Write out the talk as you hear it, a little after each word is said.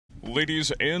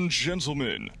Ladies and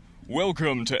gentlemen,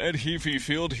 welcome to Ed Heafy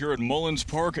Field here at Mullins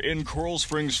Park in Coral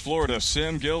Springs, Florida.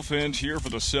 Sam Gelfand here for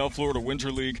the South Florida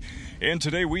Winter League, and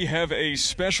today we have a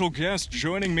special guest.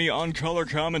 Joining me on color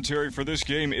commentary for this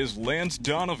game is Lance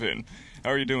Donovan. How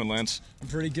are you doing, Lance? I'm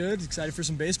pretty good. Excited for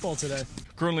some baseball today.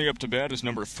 Currently up to bat is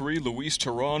number 3, Luis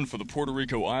Terran for the Puerto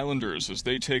Rico Islanders as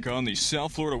they take on the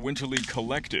South Florida Winter League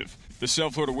Collective. The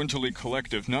South Florida Winter League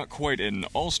Collective, not quite an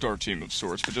all-star team of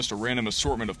sorts, but just a random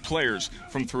assortment of players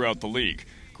from throughout the league.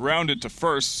 Grounded to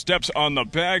first, steps on the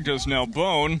bag, does now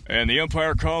Bone, and the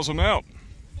umpire calls him out.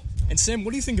 And Sam,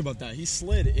 what do you think about that? He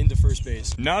slid into first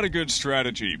base. Not a good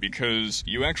strategy because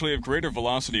you actually have greater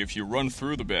velocity if you run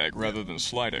through the bag rather than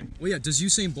sliding. Well, yeah, does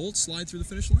Usain Bolt slide through the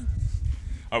finish line?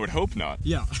 I would hope not.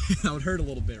 Yeah, that would hurt a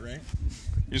little bit, right?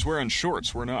 He's wearing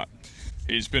shorts, we're not.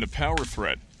 He's been a power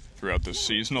threat throughout this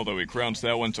season, although he grounds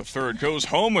that one to third, goes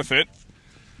home with it.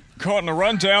 Caught in a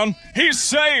rundown. He's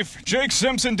safe! Jake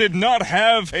Simpson did not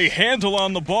have a handle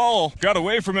on the ball. Got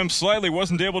away from him slightly,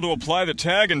 wasn't able to apply the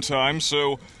tag in time,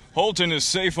 so Holton is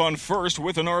safe on first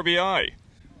with an RBI.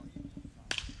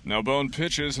 Now Bone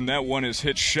pitches, and that one is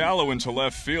hit shallow into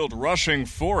left field, rushing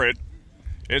for it.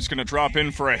 It's going to drop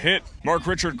in for a hit. Mark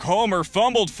Richard Colmer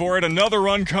fumbled for it. Another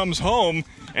run comes home,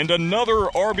 and another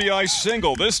RBI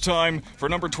single, this time for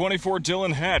number 24,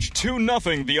 Dylan Hatch.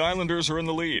 2-0, the Islanders are in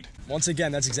the lead. Once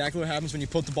again, that's exactly what happens when you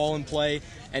put the ball in play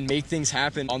and make things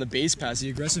happen on the base pass. The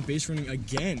aggressive base running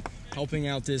again, helping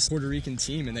out this Puerto Rican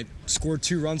team, and they scored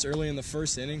 2 runs early in the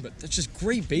first inning, but that's just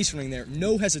great base running there,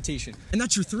 no hesitation. And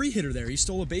that's your 3-hitter there. He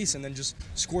stole a base and then just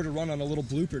scored a run on a little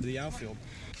blooper to the outfield.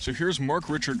 So here's Mark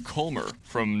Richard Colmer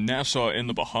from Nassau in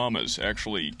the Bahamas.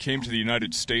 Actually came to the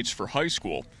United States for high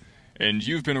school. And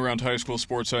you've been around high school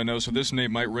sports, I know, so this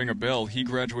name might ring a bell. He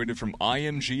graduated from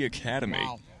IMG Academy,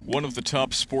 wow, one of the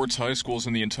top sports high schools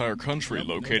in the entire country,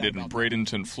 located in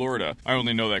Bradenton, Florida. I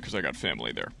only know that because I got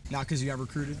family there. Not because you got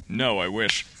recruited? No, I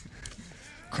wish.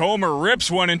 Colmer rips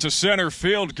one into center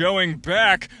field, going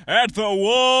back at the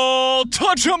wall.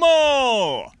 Touch 'em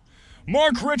all!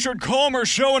 Mark Richard Colmer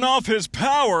showing off his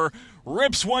power,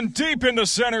 rips one deep into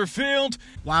center field.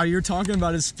 Wow, you're talking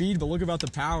about his speed, but look about the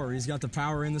power. He's got the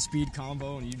power and the speed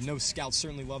combo, and you know scouts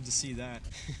certainly love to see that.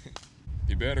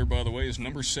 The batter, by the way, is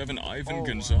number 7, Ivan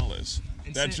Gonzalez.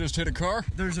 Wow. That just hit a car?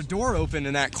 There's a door open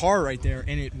in that car right there,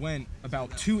 and it went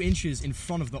about 2 inches in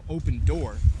front of the open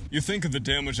door. You think of the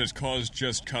damage that's caused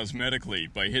just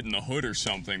cosmetically by hitting the hood or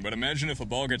something, but imagine if a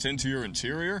ball gets into your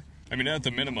interior. I mean, at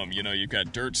the minimum, you know, you've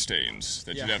got dirt stains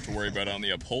that you'd have to worry about on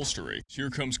the upholstery. Here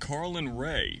comes Carlin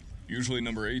Ray, usually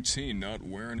number 18, not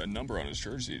wearing a number on his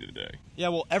jersey today. Yeah,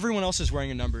 well, everyone else is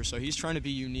wearing a number, so he's trying to be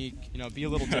unique, you know, be a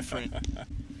little different.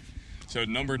 So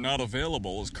number not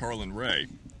available is Carlin Ray.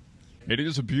 It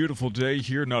is a beautiful day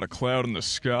here, not a cloud in the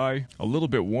sky. A little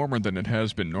bit warmer than it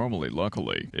has been normally,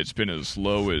 luckily. It's been as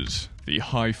low as the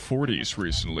high 40s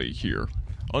recently here.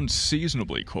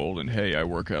 Unseasonably cold, and hey, I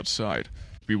work outside.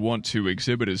 We want to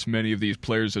exhibit as many of these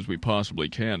players as we possibly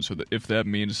can, so that if that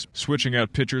means switching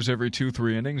out pitchers every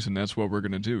 2-3 innings, and that's what we're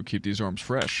going to do, keep these arms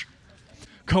fresh.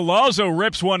 Collazo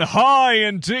rips one high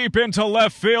and deep into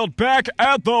left field, back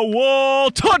at the wall,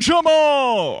 touch 'em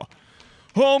all!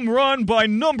 Home run by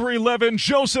number 11,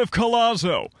 Joseph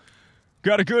Collazo.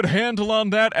 Got a good handle on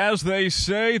that, as they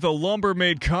say. The lumber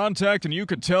made contact, and you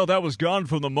could tell that was gone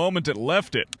from the moment it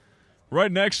left it.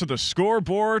 Right next to the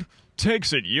scoreboard,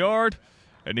 takes it yard,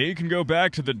 and he can go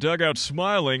back to the dugout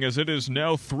smiling as it is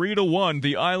now 3-1.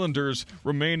 The Islanders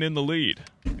remain in the lead.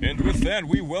 And with that,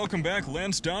 we welcome back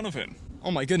Lance Donovan. Oh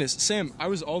my goodness, Sam, I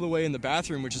was all the way in the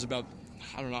bathroom, which is about,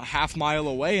 I don't know, a half-mile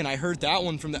away, and I heard that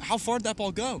one from the... How far did that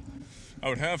ball go? I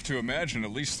would have to imagine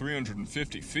at least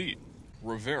 350 feet.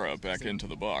 Rivera back into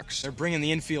the box. They're bringing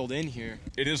the infield in here.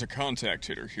 It is a contact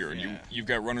hitter here, and you've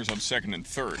got runners on second and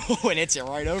third. Oh, and it's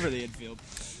right over the infield.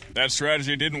 That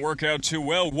strategy didn't work out too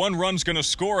well. One run's going to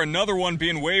score, another one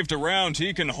being waved around.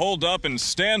 He can hold up and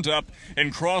stand up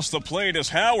and cross the plate as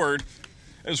Howard,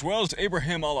 as well as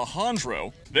Abraham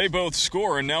Alejandro. They both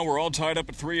score, and now we're all tied up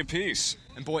at 3 apiece.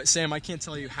 And boy, Sam, I can't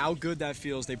tell you how good that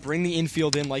feels. They bring the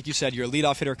infield in, like you said, you're a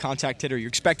leadoff hitter, contact hitter. You're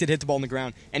expected to hit the ball on the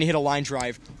ground, and you hit a line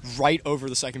drive right over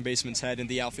the second baseman's head in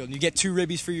the outfield, and you get 2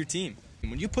 ribbies for your team. And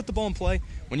when you put the ball in play,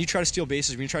 when you try to steal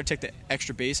bases, when you try to take the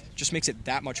extra base, just makes it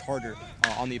that much harder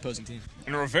on the opposing team.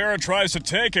 And Rivera tries to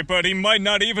take it, but he might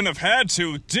not even have had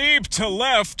to. Deep to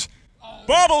left,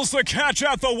 bobbles the catch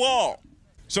at the wall.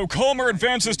 So Colmer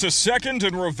advances to second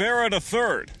and Rivera to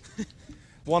third.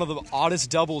 One of the oddest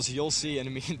doubles you'll see, and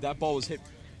I mean, that ball was hit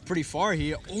pretty far.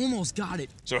 He almost got it.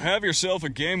 So have yourself a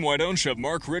game, why don't you?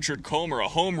 Mark Richard Colmer, a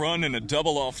home run and a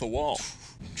double off the wall.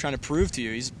 I'm trying to prove to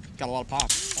you, he's got a lot of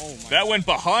pop. Oh my. That went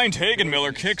behind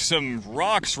Hagenmiller, kicked some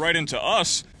rocks right into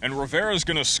us, and Rivera's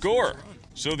going to score.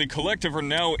 So the Collective are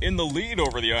now in the lead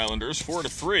over the Islanders,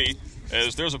 4-3,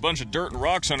 as there's a bunch of dirt and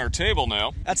rocks on our table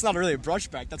now. That's not really a brush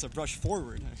back, that's a brush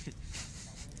forward.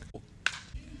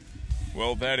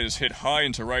 Well, that is hit high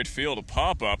into right field. A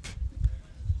pop-up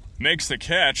makes the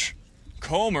catch.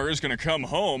 Colmer is going to come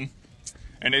home,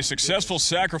 and a successful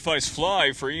sacrifice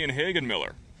fly for Ian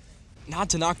Hagenmiller. Not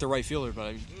to knock the right fielder,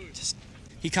 but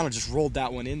he kind of just rolled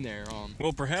that one in there.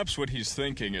 Well, perhaps what he's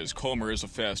thinking is Colmer is a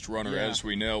fast runner, Yeah. as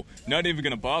we know. Not even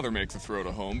going to bother make the throw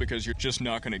to home because you're just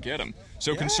not going to get him.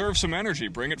 So conserve some energy.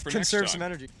 Bring it for next time. Conserve some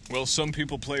energy. Well, some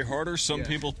people play harder, some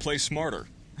people play smarter.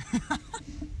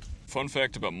 Fun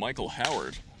fact about Michael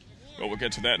Howard. Well, we'll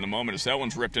get to that in a moment as that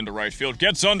one's ripped into right field.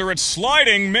 Gets under it,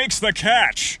 sliding, makes the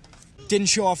catch. Didn't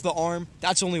show off the arm.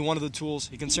 That's only one of the tools.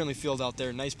 He can certainly field out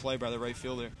there. Nice play by the right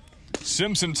fielder.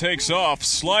 Simpson takes off,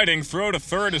 sliding, throw to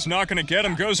third is not going to get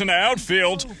him, goes into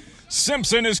outfield.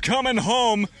 Simpson is coming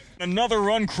home. Another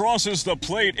run crosses the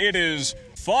plate. It is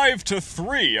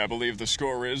 5-3, I believe the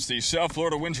score is. The South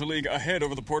Florida Winter League ahead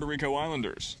over the Puerto Rico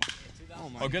Islanders.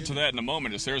 I'll get to that in a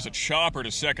moment as there's a chopper to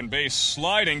second base.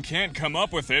 Sliding, can't come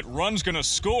up with it. Run's going to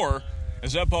score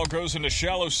as that ball goes into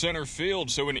shallow center field.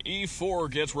 So an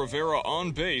E4 gets Rivera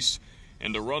on base.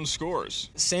 And the run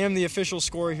scores. Sam, the official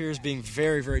scorer here, is being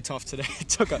very, very tough today.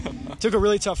 took a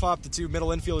really tough hop, the two middle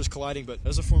infielders colliding, but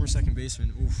as a former second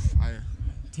baseman, oof, I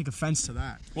take offense to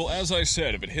that. Well, as I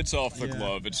said, if it hits off the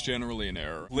glove, it's generally an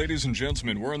error. Ladies and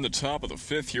gentlemen, we're in the top of the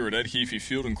fifth here at Ed Heafy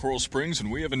Field in Coral Springs,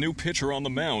 and we have a new pitcher on the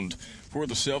mound for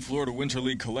the South Florida Winter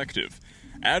League Collective.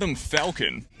 Adam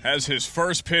Falcon has his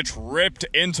first pitch ripped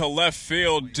into left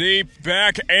field, deep,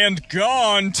 back, and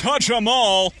gone. Touch 'em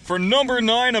all for number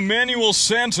 9, Emmanuel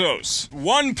Santos.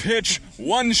 One pitch,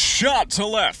 one shot to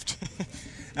left.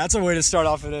 That's a way to start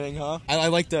off an inning, huh? I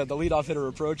like the leadoff hitter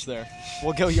approach there.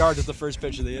 We'll go yard at the first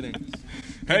pitch of the inning.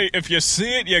 Hey, if you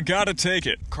see it, you gotta take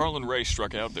it. Carlin Ray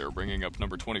struck out there, bringing up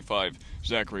number 25,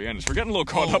 Zachary Ennis. We're getting a little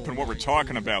caught up in what we're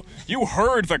talking about. You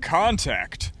heard the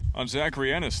contact on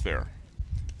Zachary Ennis there.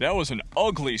 That was an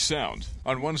ugly sound.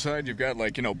 On one side, you've got,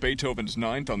 like, Beethoven's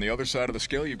Ninth. On the other side of the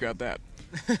scale, you've got that.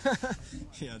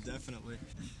 Yeah, definitely.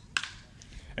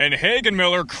 And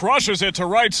Hagenmiller crushes it to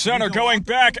right center, going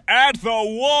back at the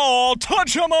wall.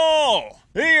 Touch 'em all!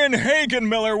 Ian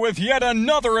Hagenmiller with yet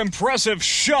another impressive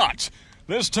shot.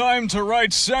 This time to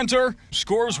right center.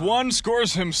 Scores one,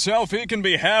 scores himself. He can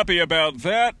be happy about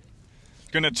that.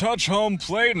 Gonna touch home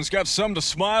plate and has got something to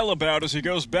smile about as he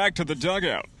goes back to the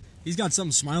dugout. He's got something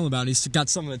to smile about. He's got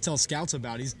something to tell scouts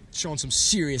about. He's showing some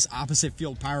serious opposite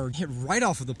field power. Hit right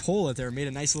off of the pole out there. Made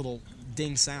a nice little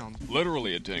ding sound.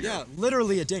 Literally a dinger. Yeah,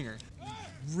 literally a dinger.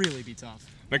 Really be tough.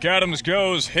 McAdams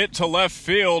goes, hit to left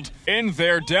field, in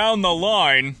there, down the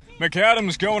line.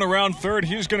 McAdams going around third.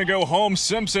 He's going to go home.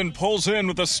 Simpson pulls in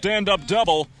with a stand-up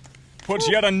double. Puts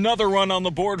yet another run on the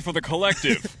board for the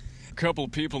Collective. A couple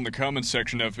of people in the comments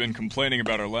section have been complaining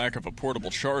about our lack of a portable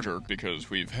charger because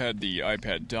we've had the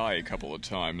iPad die a couple of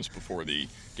times before the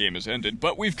game has ended.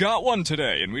 But we've got one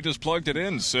today, and we just plugged it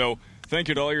in, so thank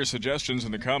you to all your suggestions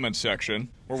in the comments section.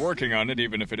 We're working on it,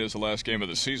 even if it is the last game of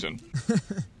the season.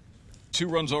 2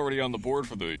 runs already on the board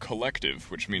for the Collective,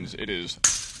 which means it is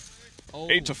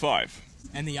 8-5.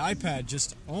 And the iPad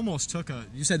just almost took a...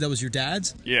 You said that was your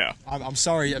dad's? Yeah. I'm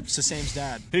sorry, it's the Sam's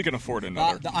dad. He can afford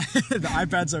another. The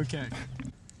iPad's okay.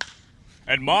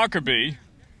 And Mockabee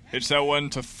hits that one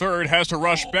to third, has to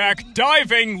rush back,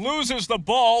 diving, loses the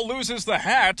ball, loses the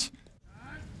hat.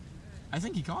 I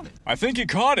think he caught it. I think he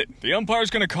caught it. The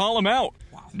umpire's going to call him out.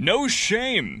 Wow. No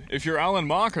shame if you're Alan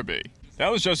Mockabee.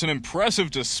 That was just an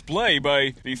impressive display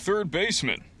by the third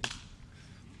baseman.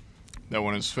 That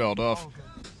one is fouled off.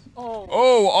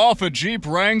 Oh, off a Jeep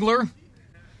Wrangler.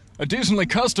 A decently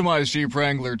customized Jeep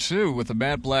Wrangler, too, with a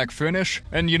matte black finish.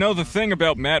 And you know the thing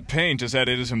about matte paint is that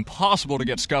it is impossible to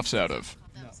get scuffs out of.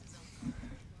 No.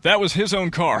 That was his own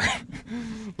car.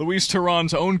 Luis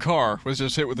Terran's own car was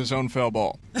just hit with his own foul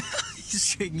ball. He's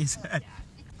shaking his head.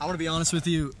 I want to be honest with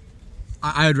you.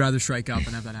 I'd rather strike up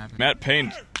and have that happen. Matte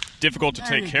paint, difficult to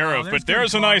take care of, but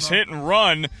There's there's a nice hit and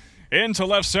run. Into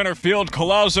left center field,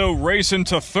 Collazo racing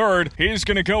to third. He's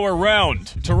going to go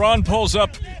around. Terran pulls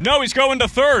up. No, he's going to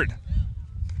third.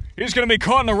 He's going to be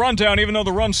caught in the rundown even though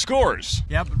the run scores.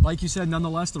 Yep, like you said,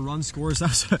 nonetheless, the run scores. That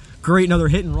was a great another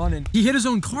hit and run. And he hit his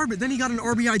own car, but then he got an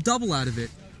RBI double out of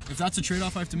it. If that's a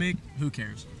trade-off I have to make, who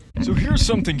cares? So here's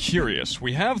something curious.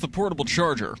 We have the portable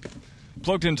charger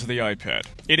plugged into the iPad.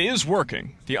 It is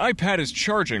working. The iPad is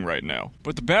charging right now,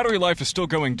 but the battery life is still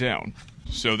going down.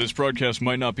 So this broadcast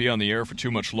might not be on the air for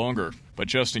too much longer, but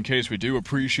just in case, we do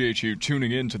appreciate you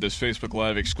tuning in to this Facebook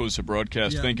Live exclusive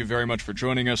broadcast. Yeah. Thank you very much for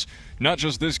joining us. Not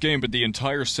just this game, but the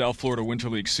entire South Florida Winter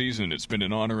League season. It's been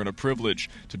an honor and a privilege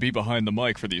to be behind the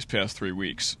mic for these past 3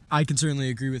 weeks. I can certainly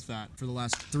agree with that. For the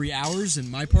last 3 hours,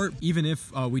 in my part, even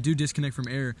if we do disconnect from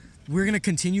air, we're going to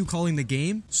continue calling the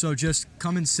game, so just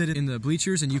come and sit in the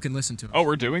bleachers and you can listen to it. Oh,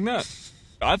 we're doing that?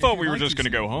 I thought we were like just to,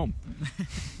 going to go home.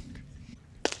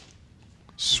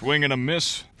 Swing and a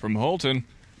miss from Holton,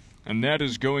 and that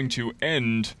is going to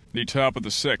end the top of the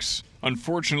 6th.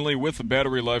 Unfortunately, with the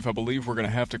battery life, I believe we're going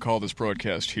to have to call this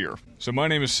broadcast here. So my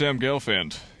name is Sam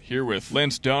Gelfand, here with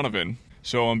Lance Donovan.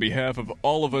 So on behalf of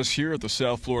all of us here at the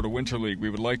South Florida Winter League,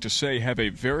 we would like to say have a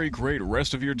very great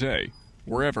rest of your day,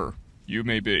 wherever you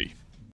may be.